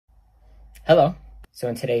Hello. So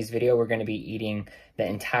in today's video, we're going to be eating the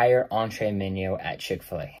entire entree menu at Chick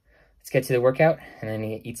Fil A. Let's get to the workout and then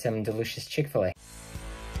eat some delicious Chick Fil A.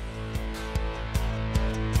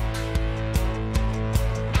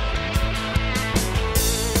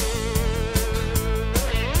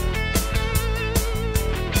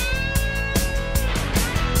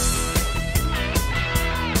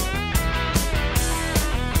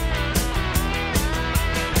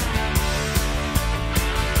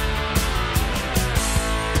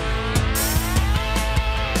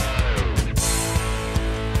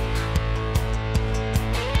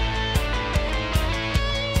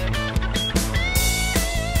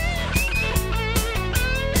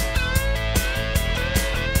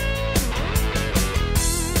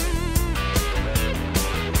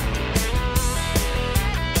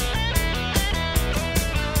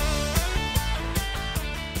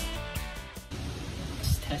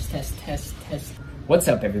 Test. What's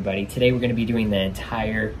up, everybody? Today we're going to be doing the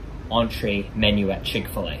entire entree menu at Chick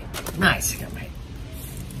Fil A. Nice, I got my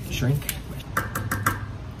drink.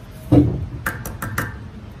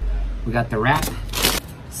 We got the wrap,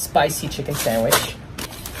 spicy chicken sandwich,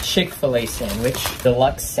 Chick Fil A sandwich,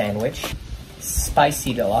 deluxe sandwich,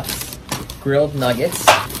 spicy deluxe, grilled nuggets,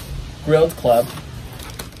 grilled club,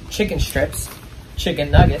 chicken strips,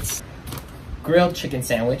 chicken nuggets, grilled chicken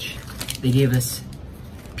sandwich. They gave us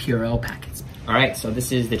Purell packets. All right, so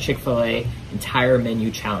this is the Chick Fil A entire menu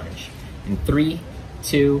challenge. In 3,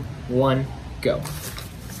 2, 1, go.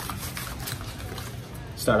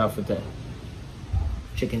 Start off with the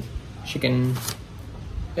Chick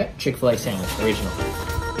Fil A sandwich, original.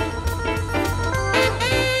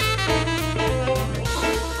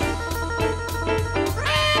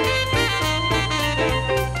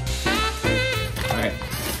 All right,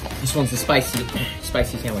 this one's the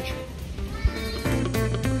spicy sandwich.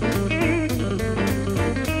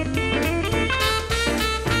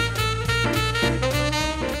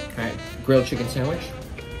 Grilled chicken sandwich.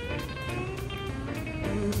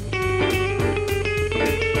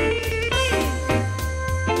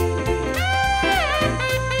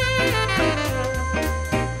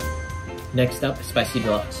 Next up, spicy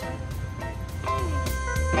deluxe.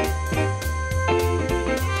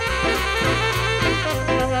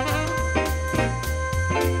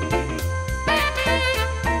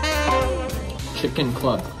 Chicken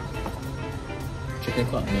club. Chicken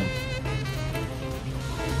club, man.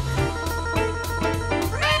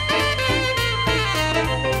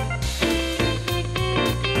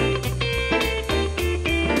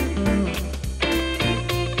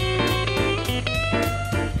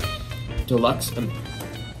 Deluxe, I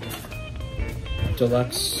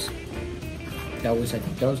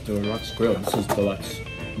think that was deluxe grilled. This is deluxe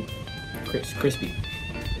crispy,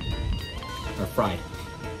 or fried.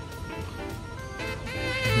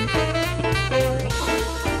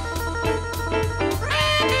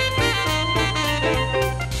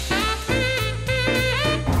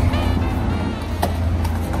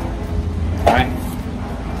 All right.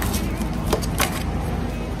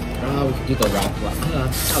 We can do the wrap.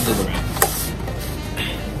 I'll do the wrap.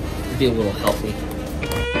 Be a little healthy.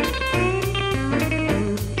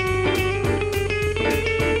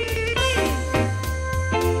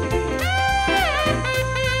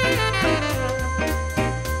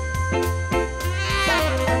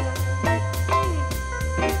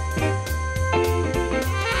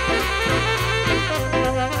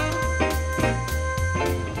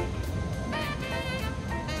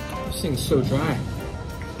 This thing's so dry.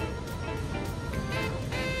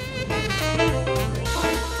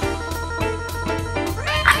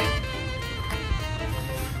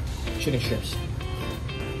 Chicken strips.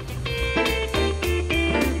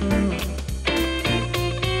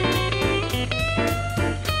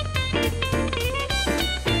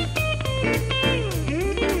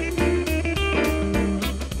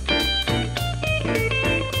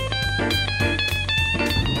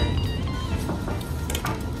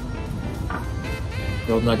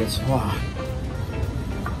 Grilled nuggets. Wow.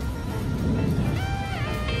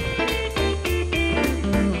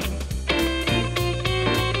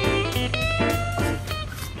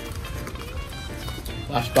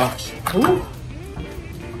 Last box. Ooh.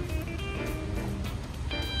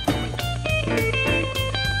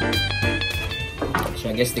 So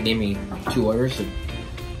I guess they gave me 2 orders of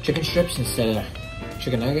chicken strips instead of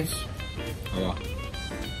chicken nuggets. Oh well.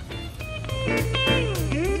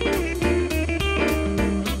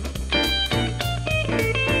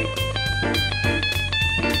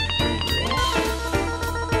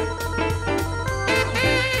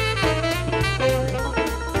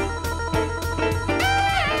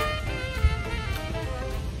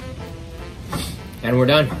 And we're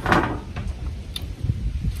done.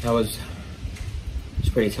 That was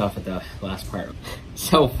pretty tough at the last part.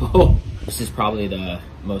 So full. This is probably the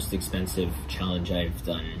most expensive challenge I've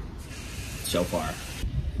done so far.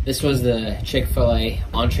 This was the Chick Fil A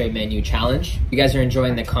entree menu challenge. If you guys are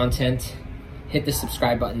enjoying the content, hit the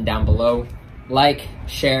subscribe button down below. Like,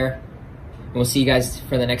 share, and we'll see you guys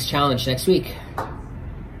for the next challenge next week.